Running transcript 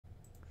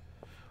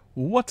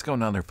What's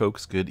going on there,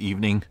 folks? Good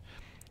evening.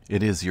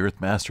 It is the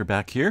Earthmaster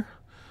back here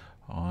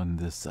on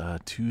this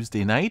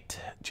Tuesday night,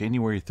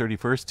 January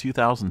 31st,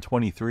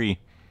 2023.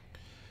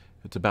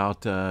 It's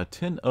about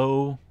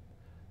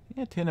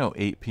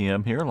 10:08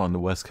 p.m. here along the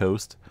West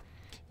Coast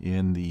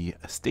in the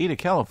state of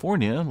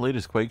California.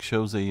 Latest quake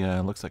shows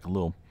looks like a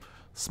little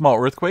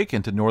small earthquake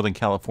into Northern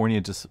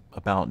California just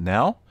about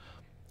now,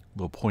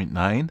 a little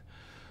 0.9.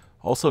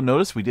 Also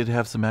notice we did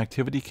have some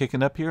activity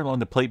kicking up here along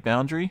the plate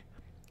boundary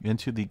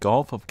into the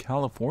Gulf of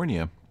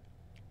California.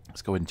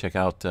 Let's go ahead and check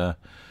out the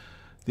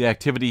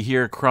activity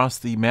here across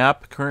the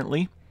map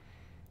currently.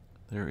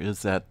 There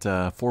is that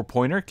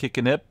 4-pointer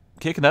kicking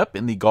up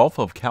in the Gulf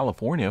of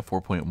California.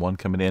 4.1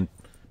 coming in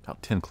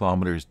about 10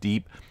 kilometers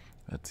deep.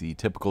 That's the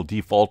typical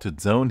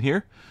defaulted zone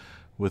here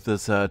with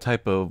this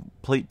type of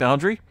plate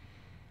boundary.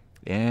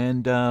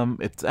 And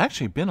it's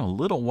actually been a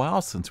little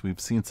while since we've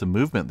seen some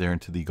movement there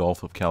into the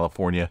Gulf of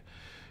California.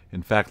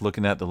 In fact,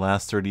 looking at the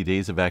last 30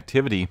 days of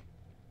activity,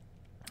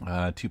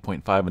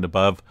 2.5 and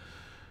above,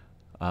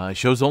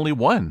 shows only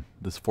one,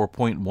 this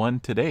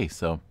 4.1 today.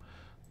 So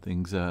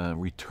things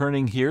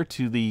returning here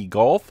to the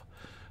Gulf.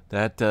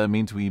 That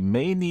means we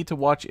may need to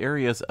watch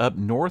areas up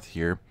north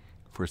here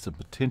for some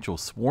potential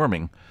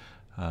swarming.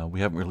 We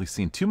haven't really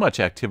seen too much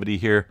activity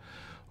here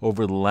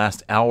over the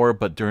last hour,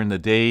 but during the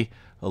day,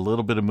 a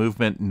little bit of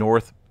movement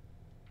north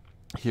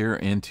here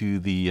into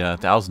the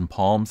Thousand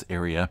Palms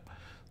area.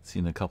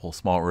 Seen a couple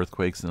small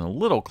earthquakes and a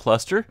little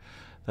cluster.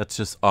 That's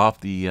just off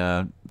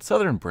the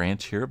southern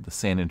branch here of the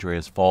San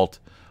Andreas Fault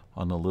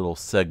on a little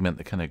segment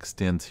that kind of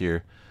extends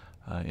here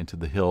into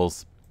the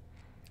hills.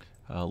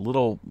 A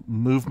little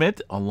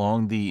movement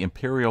along the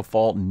Imperial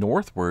Fault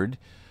northward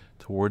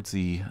towards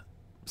the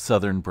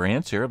southern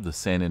branch here of the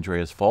San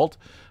Andreas Fault.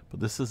 But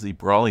this is the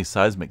Brawley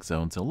seismic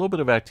zone, so a little bit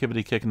of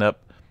activity kicking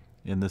up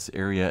in this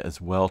area as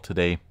well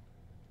today.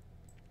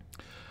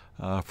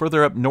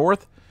 Further up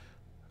north,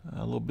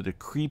 a little bit of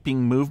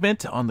creeping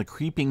movement on the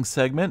creeping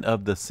segment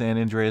of the San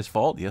Andreas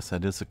Fault. Yes,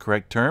 that is the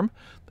correct term,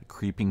 the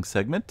creeping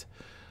segment.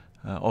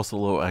 Also a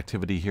little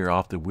activity here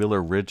off the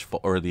Wheeler Ridge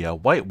or the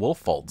White Wolf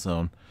Fault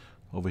zone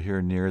over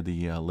here near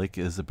the Lake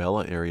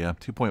Isabella area.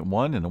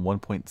 2.1 and a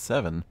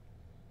 1.7.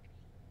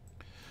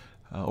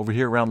 Over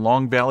here around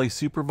Long Valley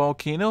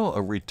Supervolcano,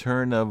 a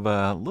return of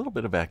a little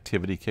bit of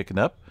activity kicking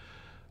up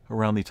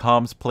around the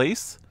Tom's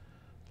Place.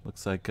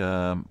 Looks like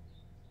a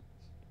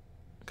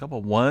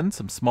couple ones,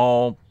 some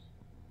small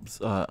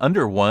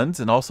under ones,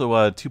 and also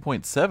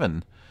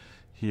 2.7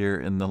 here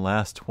in the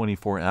last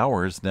 24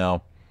 hours.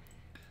 Now,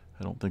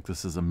 I don't think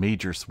this is a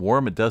major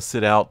swarm. It does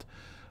sit out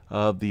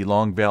of the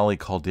Long Valley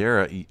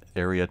Caldera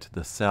area to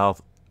the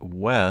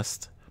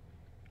southwest.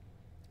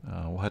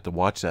 We'll have to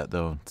watch that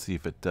though, and see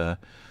if it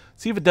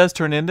does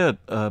turn into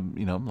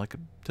like a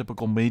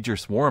typical major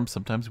swarm.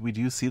 Sometimes we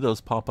do see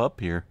those pop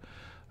up here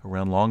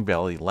around Long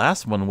Valley.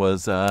 Last one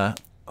was I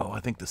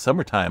think the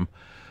summertime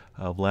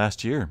of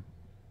last year.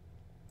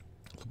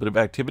 A little bit of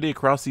activity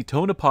across the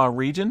Tonopah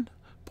region,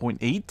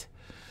 0.8.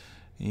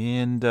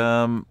 And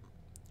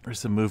there's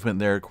some movement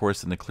there, of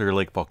course, in the Clear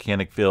Lake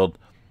volcanic field.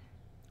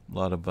 A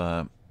lot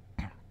of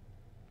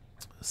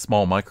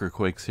small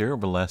microquakes here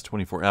over the last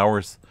 24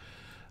 hours.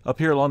 Up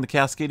here along the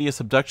Cascadia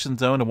subduction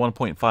zone, a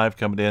 1.5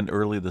 coming in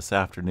early this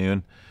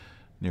afternoon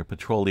near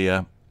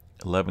Petrolia,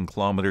 11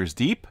 kilometers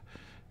deep.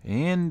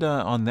 And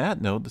on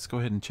that note, let's go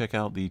ahead and check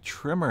out the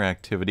tremor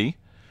activity.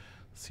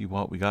 See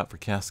what we got for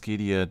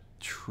Cascadia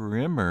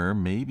Tremor,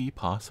 maybe,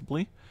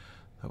 possibly.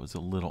 That was a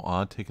little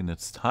odd, taking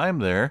its time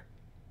there.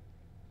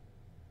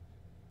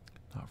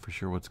 Not for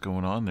sure what's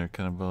going on there.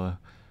 Kind of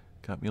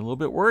got me a little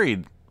bit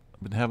worried.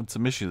 I've been having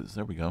some issues.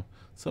 There we go.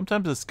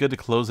 Sometimes it's good to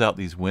close out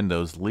these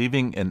windows.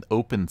 Leaving an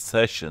open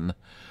session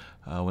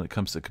when it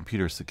comes to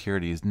computer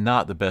security is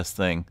not the best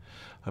thing.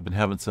 I've been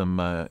having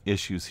some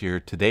issues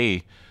here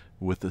today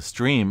with the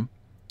stream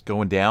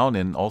going down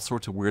and all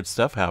sorts of weird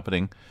stuff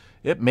happening.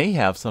 It may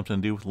have something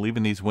to do with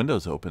leaving these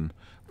windows open.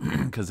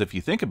 Because if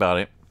you think about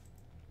it,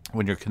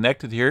 when you're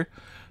connected here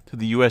to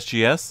the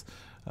USGS,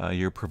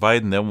 you're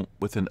providing them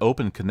with an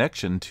open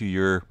connection to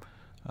your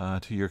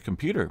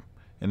computer.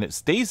 And it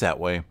stays that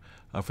way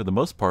for the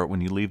most part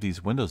when you leave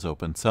these windows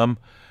open. Some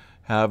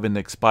have an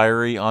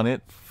expiry on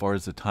it as far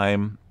as the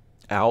time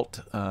out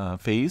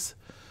phase.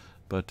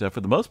 But for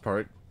the most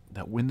part,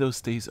 that window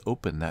stays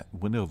open, that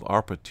window of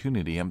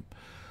opportunity. Like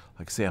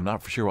I say, I'm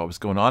not for sure what was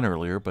going on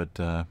earlier,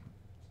 but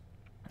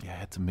yeah, I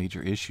had some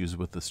major issues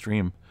with the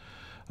stream.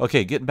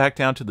 Okay, getting back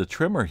down to the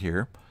tremor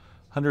here.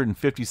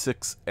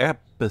 156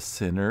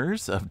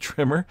 epicenters of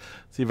tremor.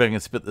 See if I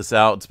can spit this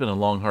out. It's been a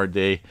long, hard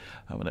day.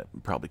 I'm going to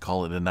probably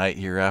call it a night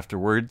here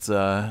afterwards,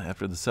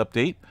 after this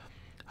update.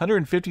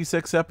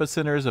 156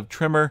 epicenters of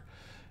tremor.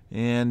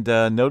 And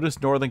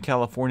notice Northern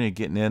California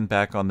getting in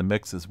back on the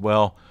mix as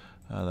well.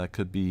 That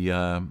could be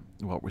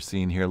what we're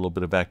seeing here, a little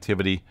bit of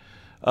activity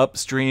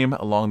upstream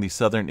along the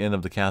southern end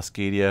of the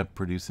Cascadia,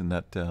 producing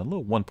that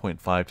little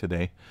 1.5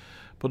 today.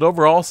 But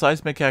overall,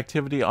 seismic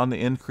activity on the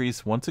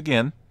increase once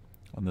again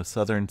on the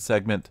southern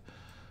segment,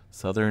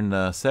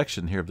 southern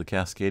section here of the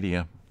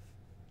Cascadia.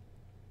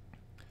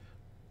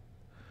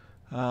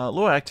 A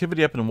little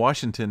activity up in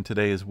Washington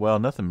today as well.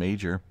 Nothing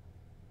major.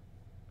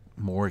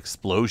 More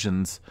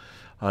explosions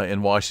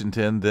in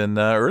Washington than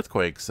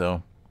earthquakes.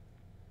 So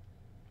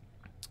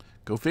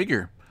go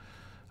figure.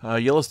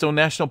 Yellowstone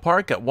National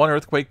Park, got one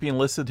earthquake being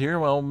listed here.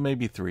 Well,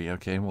 maybe three.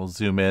 Okay, we'll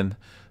zoom in.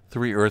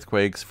 3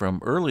 earthquakes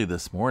from early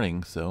this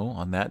morning. So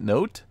on that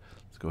note,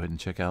 let's go ahead and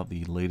check out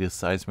the latest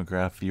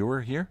seismograph viewer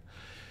here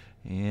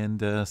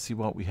and see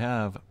what we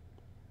have.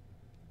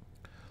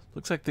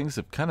 Looks like things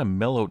have kind of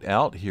mellowed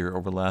out here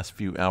over the last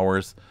few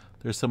hours.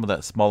 There's some of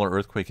that smaller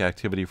earthquake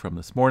activity from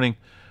this morning.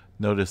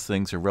 Notice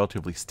things are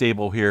relatively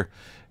stable here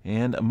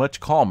and much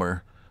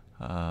calmer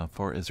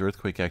far as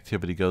earthquake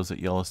activity goes at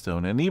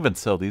Yellowstone. And even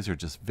so, these are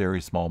just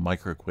very small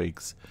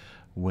microquakes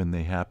when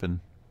they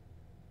happen.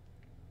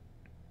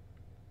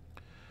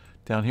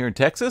 Down here in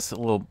Texas, a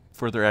little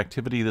further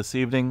activity this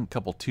evening. A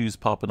couple 2s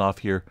popping off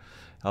here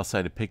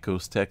outside of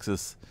Pecos,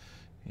 Texas,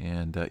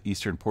 and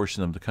eastern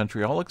portion of the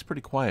country. All looks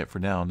pretty quiet for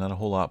now. Not a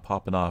whole lot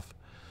popping off.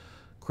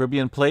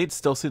 Caribbean plate,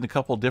 still seeing a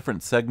couple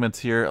different segments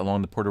here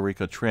along the Puerto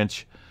Rico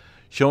Trench,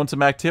 showing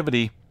some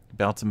activity,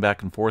 bouncing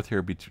back and forth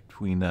here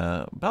between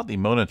about the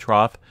Mona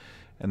Trough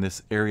and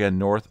this area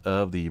north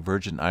of the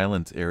Virgin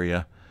Islands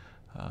area.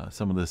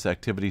 Some of this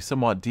activity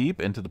somewhat deep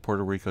into the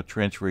Puerto Rico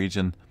Trench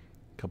region.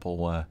 A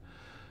couple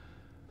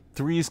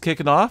 3s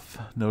kicking off.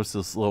 Notice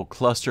this little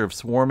cluster of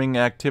swarming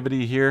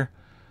activity here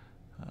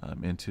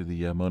into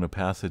the Mona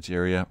Passage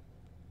area.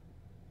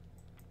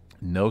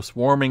 No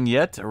swarming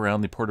yet around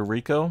the Puerto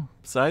Rico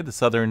side, the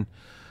southern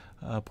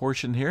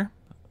portion here.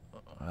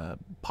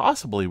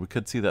 Possibly we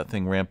could see that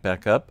thing ramp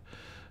back up.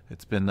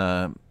 It's been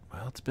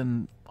well, it's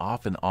been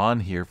off and on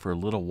here for a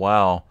little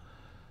while,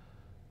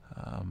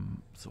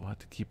 so we'll have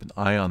to keep an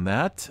eye on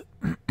that.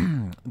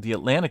 The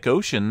Atlantic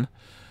Ocean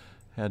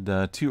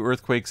had 2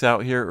 earthquakes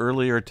out here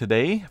earlier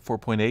today,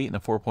 4.8 and a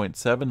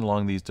 4.7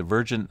 along these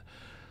divergent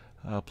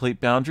plate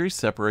boundaries,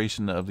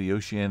 separation of the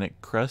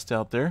oceanic crust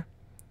out there,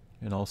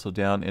 and also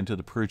down into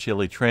the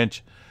Peru-Chile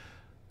Trench.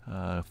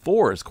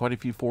 4s, quite a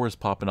few 4s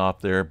popping off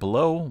there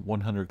below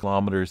 100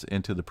 kilometers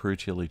into the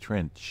Peru-Chile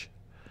Trench.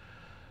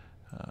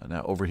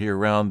 Now over here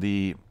around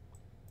the,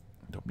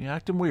 don't be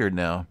acting weird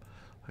now.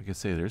 Like I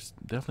say, there's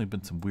definitely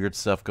been some weird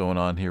stuff going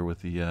on here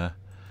with the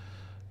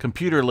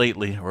computer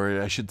lately, or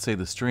I should say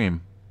the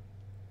stream.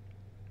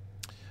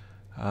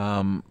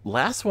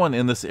 Last one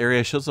in this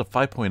area shows a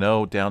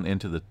 5.0 down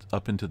into the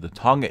up into the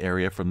Tonga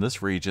area from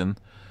this region.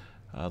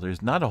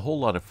 There's not a whole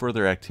lot of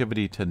further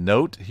activity to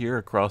note here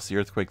across the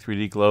Earthquake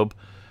 3D globe,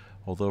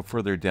 although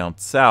further down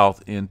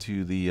south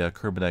into the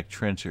Kermadec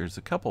Trench, there's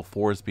a couple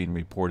 4s being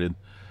reported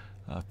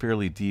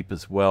fairly deep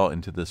as well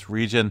into this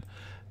region.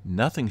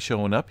 Nothing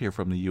showing up here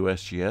from the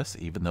USGS,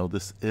 even though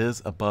this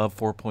is above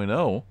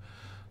 4.0.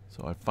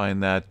 So I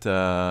find that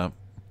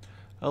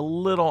a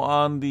little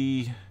on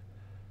the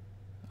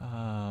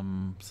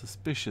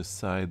suspicious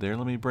side there.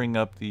 Let me bring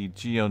up the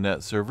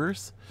GeoNet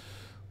servers,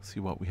 see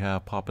what we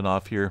have popping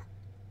off here.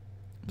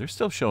 They're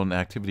still showing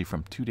activity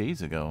from 2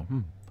 days ago.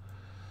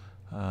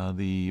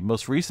 The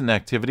most recent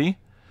activity,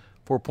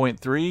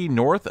 4.3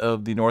 north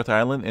of the North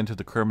Island into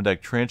the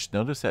Kermadec Trench.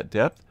 Notice that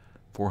depth,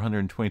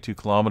 422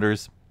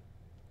 kilometers.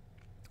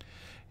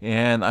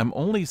 And I'm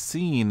only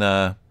seeing,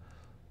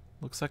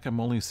 looks like I'm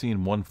only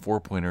seeing one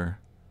 4-pointer.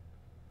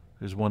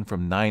 There's one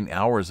from 9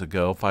 hours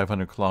ago,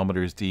 500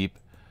 kilometers deep.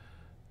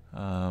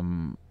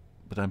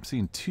 But I'm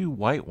seeing 2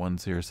 white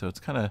ones here, so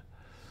it's kind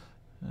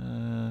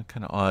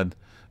of odd.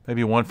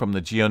 Maybe one from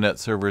the GeoNet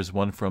servers,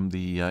 one from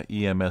the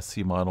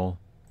EMSC model.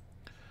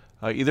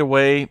 Either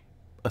way,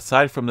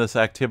 aside from this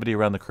activity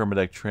around the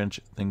Kermadec Trench,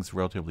 things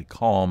relatively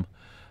calm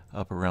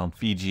up around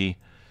Fiji.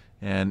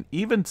 And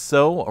even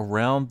so,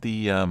 around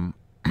the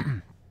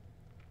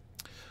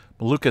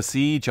Molucca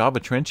Sea, Java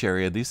Trench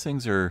area, these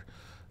things are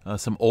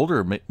some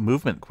older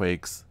movement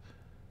quakes.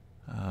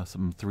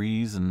 Some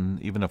 3s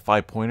and even a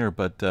 5-pointer,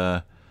 but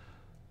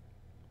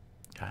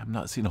I'm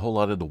not seeing a whole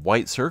lot of the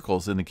white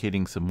circles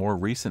indicating some more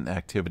recent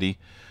activity.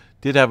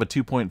 Did have a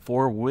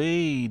 2.4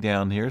 way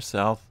down here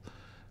south.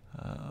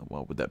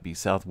 What would that be?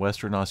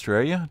 Southwestern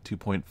Australia,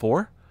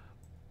 2.4.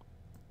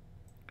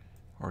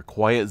 Our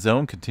quiet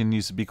zone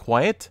continues to be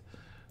quiet.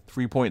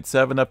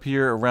 3.7 up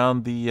here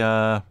around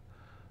the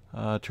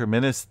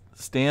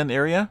Turkmenistan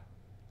area.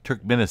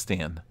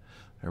 Turkmenistan.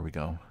 There we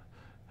go.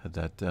 Had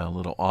that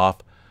little off.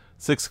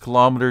 6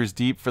 kilometers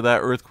deep for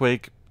that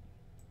earthquake.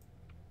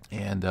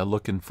 And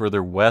looking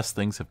further west,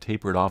 things have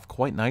tapered off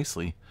quite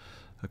nicely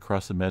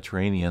across the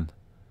Mediterranean.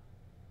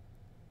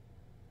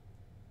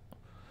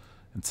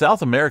 In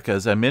South America,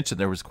 as I mentioned,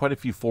 there was quite a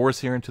few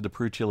 4s here into the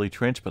Peru-Chile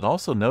Trench, but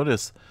also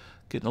notice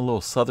getting a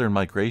little southern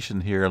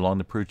migration here along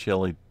the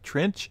Peru-Chile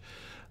Trench.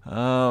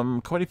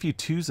 Quite a few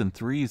 2s and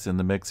 3s in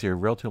the mix here,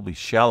 relatively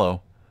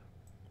shallow.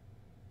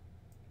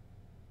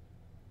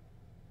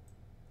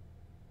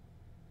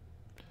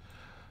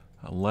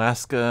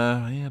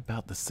 Alaska, yeah,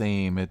 about the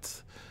same.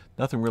 It's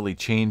nothing really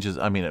changes.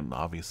 I mean,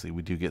 obviously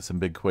we do get some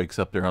big quakes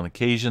up there on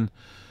occasion,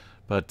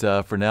 but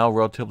for now,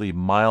 relatively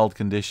mild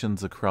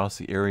conditions across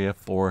the area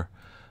for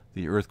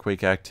the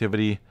earthquake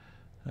activity.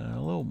 A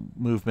little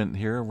movement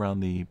here around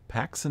the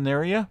Paxson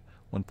area,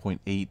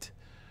 1.8.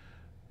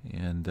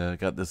 And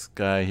got this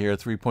guy here,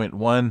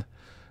 3.1.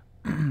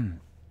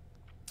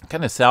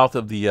 Kind of south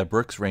of the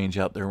Brooks Range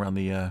out there around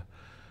the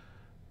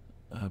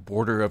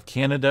border of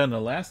Canada and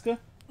Alaska.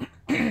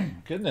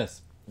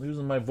 Goodness,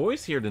 losing my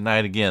voice here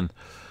tonight again.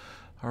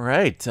 All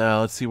right,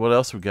 let's see what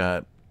else we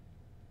got.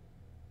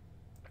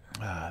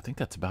 I think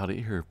that's about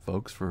it here,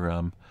 folks,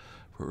 for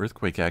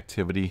earthquake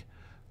activity.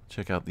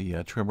 Check out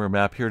the tremor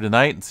map here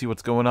tonight and see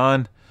what's going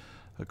on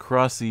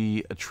across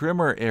the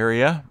tremor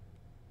area.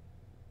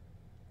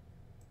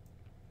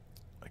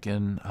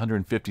 Again,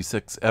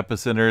 156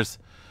 epicenters,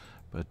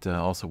 but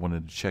also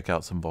wanted to check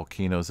out some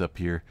volcanoes up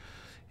here.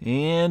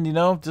 And, you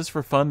know, just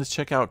for fun, let's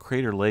check out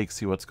Crater Lake,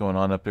 see what's going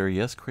on up there.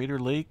 Yes, Crater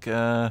Lake,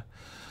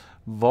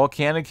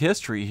 volcanic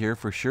history here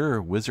for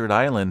sure. Wizard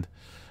Island,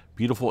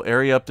 beautiful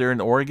area up there in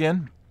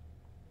Oregon.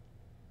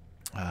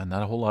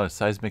 Not a whole lot of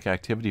seismic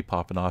activity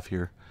popping off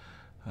here.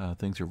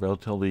 Things are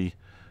relatively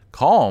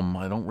calm.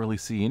 I don't really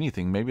see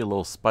anything. Maybe a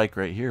little spike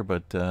right here,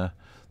 but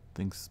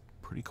things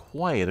pretty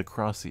quiet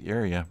across the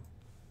area.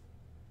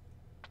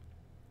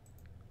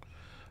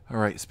 All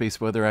right, space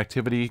weather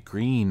activity,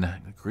 green.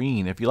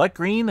 If you like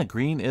green,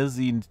 green is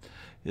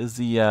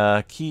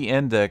the key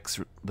index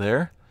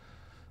there.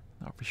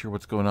 Not for sure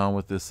what's going on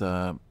with this.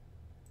 Well,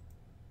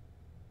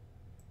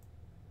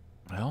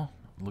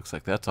 looks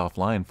like that's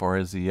offline as far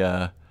as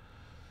the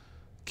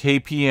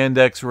KP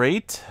index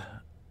rate.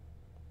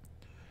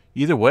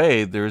 Either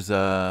way, there's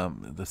the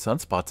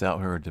sunspots out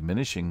here are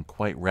diminishing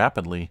quite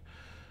rapidly.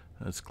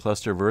 This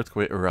cluster of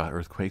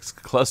earthquakes,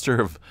 cluster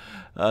of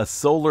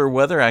solar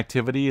weather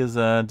activity is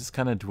just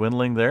kind of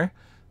dwindling there,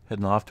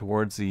 heading off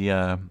towards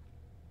the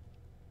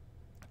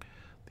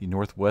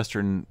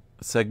northwestern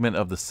segment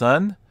of the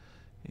sun.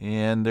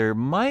 And there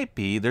might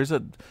be, there's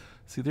a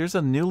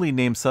newly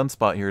named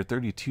sunspot here,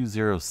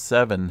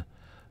 3207,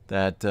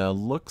 that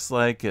looks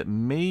like it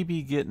may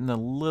be getting a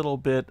little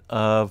bit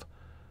of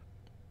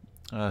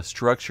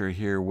structure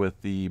here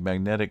with the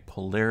magnetic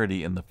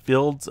polarity in the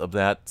fields of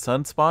that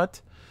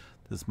sunspot.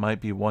 This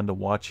might be one to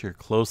watch here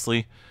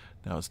closely.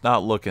 Now, it's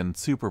not looking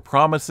super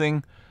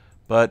promising,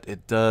 but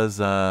it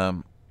does,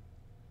 well,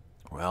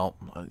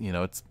 you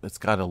know, it's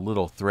got a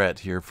little threat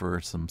here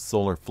for some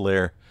solar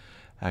flare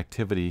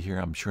activity here,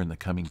 I'm sure, in the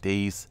coming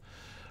days.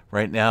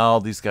 Right now,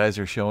 these guys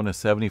are showing a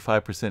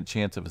 75%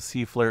 chance of a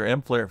C flare,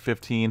 M flare at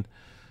 15,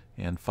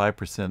 and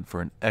 5% for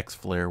an X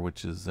flare,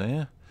 which is,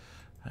 I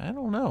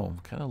don't know,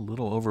 kind of a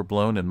little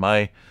overblown in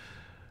my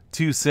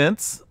 2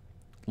 cents.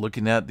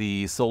 Looking at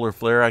the solar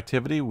flare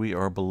activity, we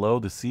are below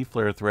the C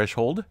flare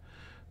threshold.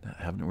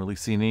 I haven't really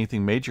seen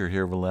anything major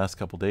here over the last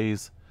couple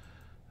days.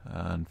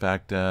 In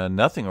fact,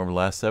 nothing over the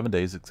last 7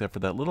 days except for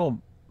that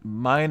little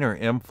minor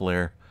M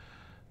flare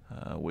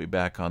way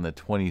back on the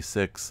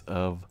 26th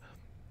of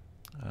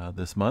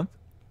this month.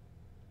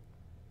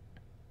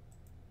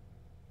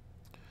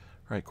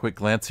 All right, quick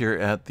glance here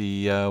at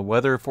the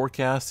weather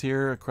forecast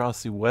here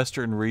across the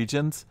western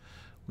regions.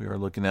 We are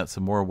looking at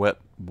some more wet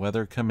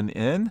weather coming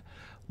in.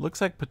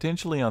 Looks like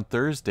potentially on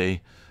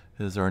Thursday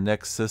is our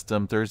next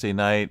system, Thursday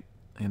night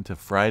into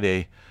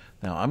Friday.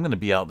 Now, I'm going to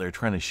be out there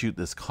trying to shoot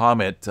this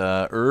comet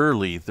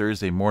early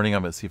Thursday morning.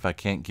 I'm going to see if I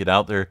can't get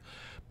out there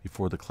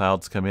before the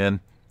clouds come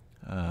in.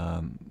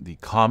 The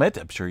comet,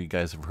 I'm sure you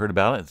guys have heard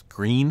about it. It's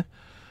green.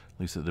 At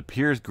least it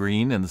appears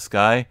green in the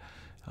sky.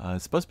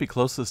 It's supposed to be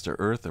closest to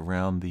Earth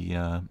around the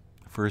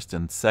 1st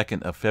and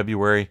 2nd of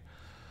February.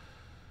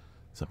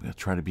 So I'm going to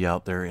try to be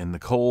out there in the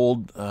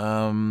cold,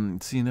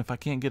 seeing if I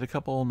can't get a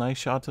couple nice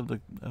shots of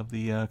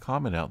the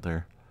comet out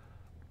there.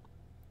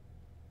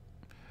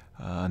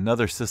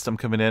 Another system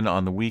coming in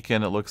on the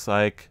weekend, it looks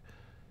like.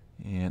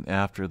 And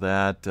after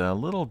that, a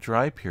little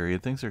dry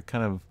period. Things are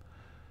kind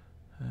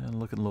of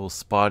looking a little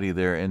spotty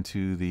there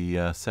into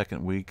the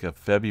second week of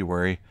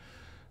February.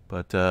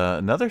 But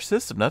another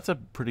system, that's a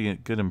pretty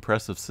good,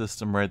 impressive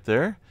system right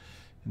there,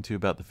 into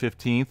about the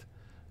 15th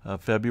of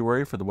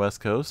February for the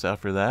West Coast.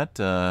 After that,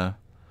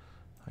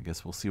 I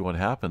guess we'll see what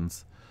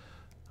happens.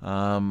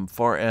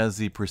 Far as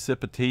the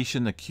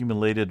precipitation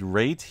accumulated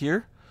rate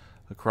here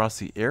across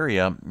the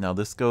area, now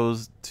this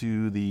goes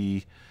to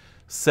the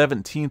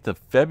 17th of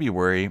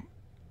February.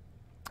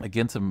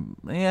 Again, some,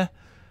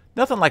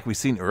 nothing like we've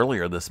seen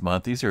earlier this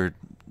month. These are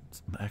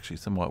actually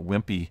somewhat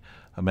wimpy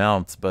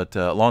amounts, but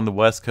along the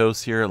West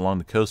Coast here, along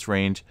the Coast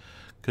Range,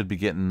 could be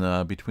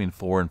getting between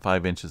 4 and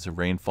 5 inches of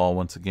rainfall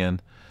once again.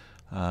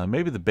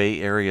 Maybe the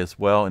Bay Area as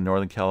well in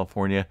Northern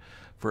California.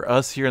 For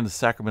us here in the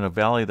Sacramento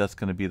Valley, that's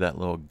going to be that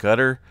little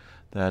gutter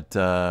that,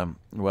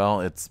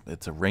 well,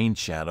 it's a rain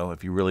shadow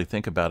if you really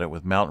think about it,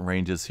 with mountain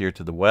ranges here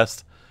to the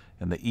west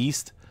and the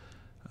east.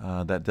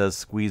 That does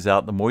squeeze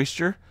out the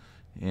moisture.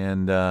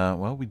 And,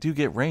 well, we do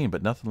get rain,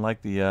 but nothing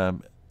like the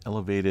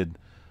elevated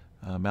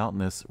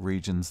mountainous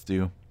regions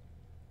do.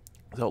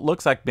 So it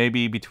looks like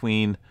maybe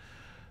between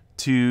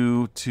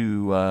 2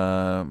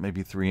 to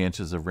maybe 3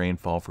 inches of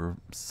rainfall for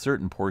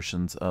certain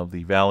portions of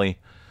the valley.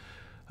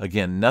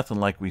 Again, nothing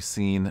like we've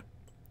seen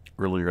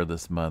earlier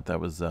this month. That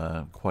was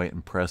quite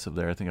impressive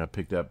there. I think I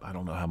picked up, I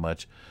don't know how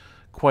much,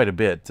 quite a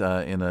bit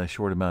in a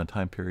short amount of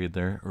time period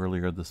there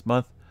earlier this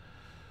month.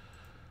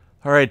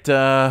 All right,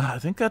 I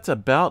think that's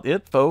about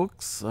it,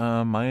 folks.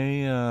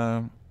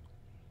 My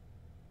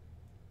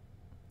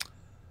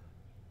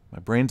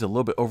brain's a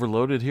little bit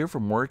overloaded here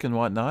from work and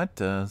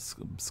whatnot,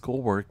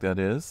 schoolwork that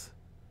is.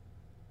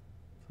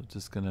 So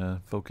just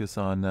gonna focus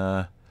on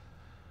a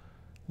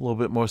little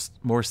bit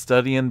more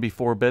studying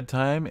before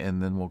bedtime,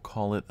 and then we'll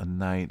call it a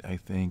night, I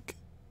think.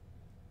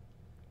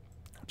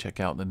 Check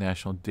out the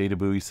National Data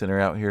Buoy Center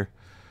out here.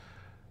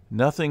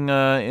 Nothing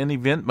in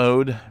event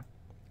mode.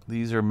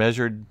 These are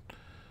measured.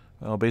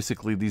 Well,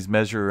 basically, these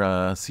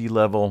measure sea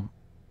level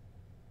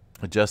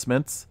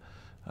adjustments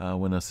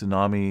when a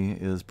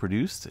tsunami is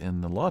produced.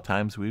 And a lot of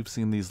times we've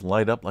seen these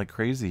light up like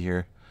crazy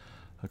here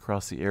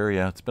across the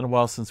area. It's been a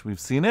while since we've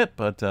seen it,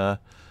 but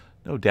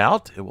no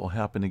doubt it will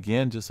happen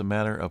again. Just a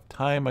matter of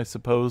time, I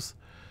suppose,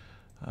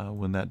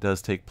 when that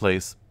does take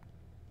place.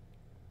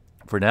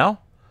 For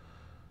now,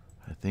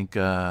 I think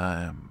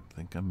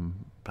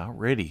I'm about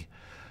ready.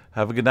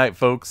 Have a good night,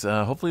 folks.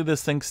 Hopefully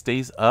this thing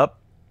stays up.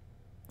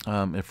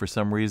 If for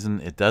some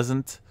reason it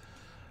doesn't,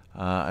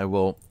 I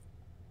will.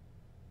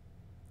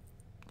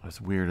 That's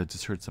weird. I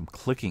just heard some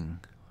clicking.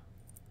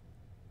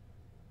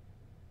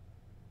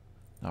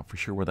 Not for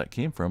sure where that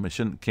came from. It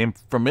shouldn't came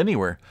from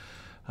anywhere.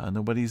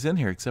 Nobody's in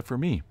here except for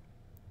me.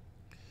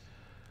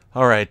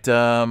 All right.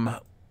 Yeah,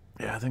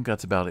 I think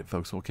that's about it,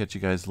 folks. We'll catch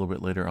you guys a little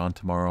bit later on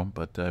tomorrow.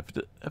 But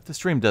if the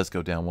stream does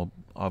go down, we'll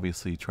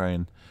obviously try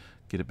and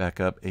get it back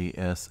up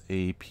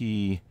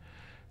ASAP.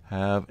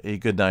 Have a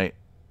good night.